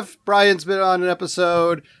Borev. Brian's been on an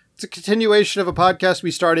episode. It's a continuation of a podcast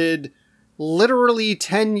we started literally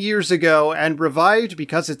 10 years ago and revived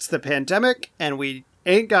because it's the pandemic and we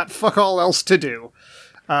ain't got fuck all else to do.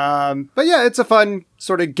 But yeah, it's a fun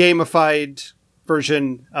sort of gamified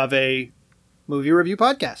version of a movie review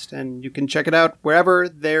podcast, and you can check it out wherever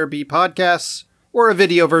there be podcasts, or a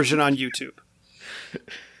video version on YouTube.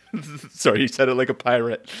 Sorry, you said it like a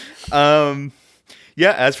pirate. Yeah,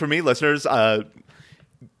 as for me, listeners, I'll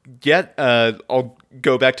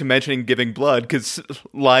go back to mentioning Giving Blood, because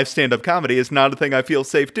live stand-up comedy is not a thing I feel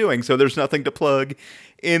safe doing, so there's nothing to plug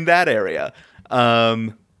in that area.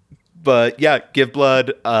 But yeah, Give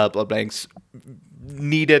Blood. Blood banks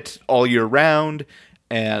need it all year round,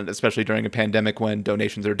 and especially during a pandemic when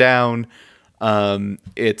donations are down.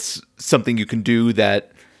 It's something you can do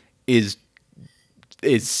that is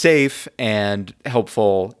safe and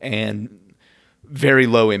helpful and very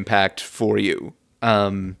low impact for you.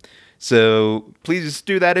 So please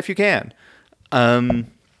do that if you can.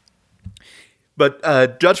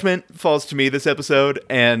 But judgment falls to me this episode,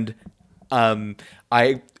 and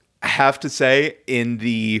I have to say, in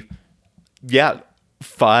the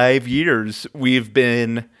 5 years we've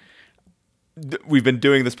been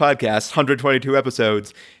doing this podcast, 122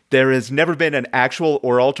 episodes, there has never been an actual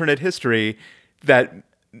or alternate history that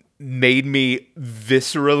made me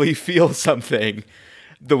viscerally feel something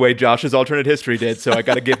the way Josh's alternate history did, so I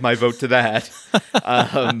got to give my vote to that.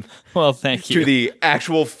 Well, thank you. To the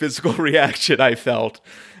actual physical reaction I felt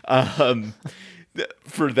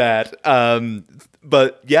for that.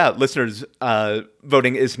 But yeah, listeners,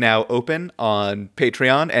 voting is now open on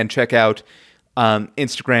Patreon, and check out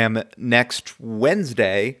Instagram next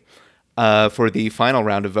Wednesday for the final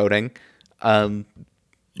round of voting.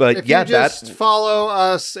 But if you just follow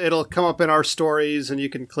us, it'll come up in our stories, and you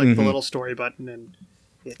can click the little story button, and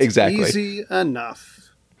it's easy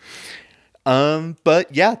enough.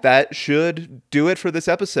 But yeah, that should do it for this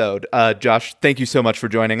episode. Josh, thank you so much for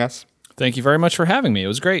joining us. Thank you very much for having me. It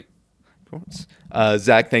was great. Of course.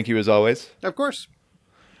 Zach, thank you as always. Of course.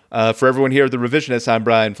 For everyone here at The Revisionists, I'm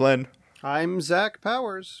Brian Flynn. I'm Zach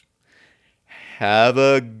Powers. Have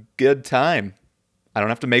a good time. I don't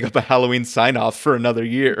have to make up a Halloween sign-off for another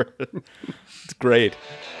year. It's great.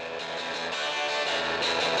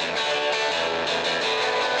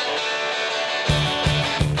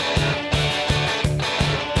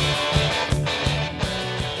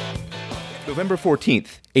 November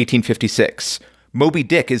 14th, 1856. Moby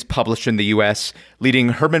Dick is published in the U.S., leading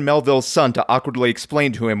Herman Melville's son to awkwardly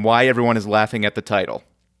explain to him why everyone is laughing at the title.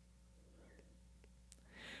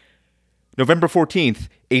 November 14th,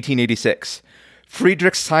 1886.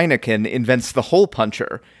 Friedrich Sinekin invents the hole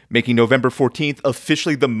puncher, making November 14th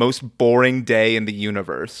officially the most boring day in the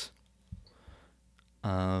universe.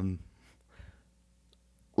 Last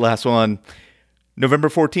one. November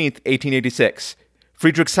 14th, 1886.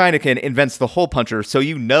 Friedrich Sinekin invents the hole puncher, so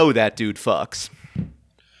you know that dude fucks.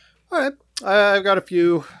 All right. I've got a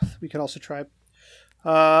few we can also try.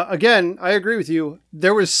 Again, I agree with you.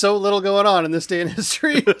 There was so little going on in this day in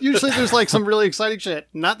history. Usually there's like some really exciting shit.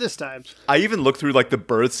 Not this time. I even looked through like the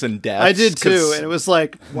births and deaths. I did too, and it was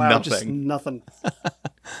like, wow, just nothing.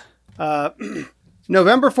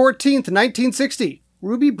 November 14th, 1960.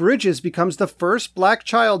 Ruby Bridges becomes the first black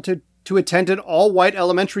child to attend an all-white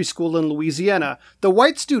elementary school in Louisiana. The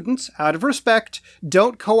white students, out of respect,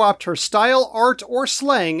 don't co-opt her style, art, or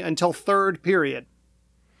slang until third period.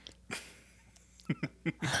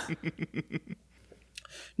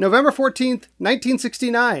 November 14th,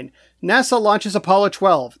 1969. NASA launches Apollo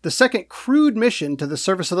 12, the second crewed mission to the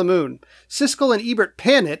surface of the moon. Siskel and Ebert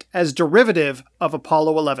pan it as derivative of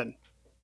Apollo 11.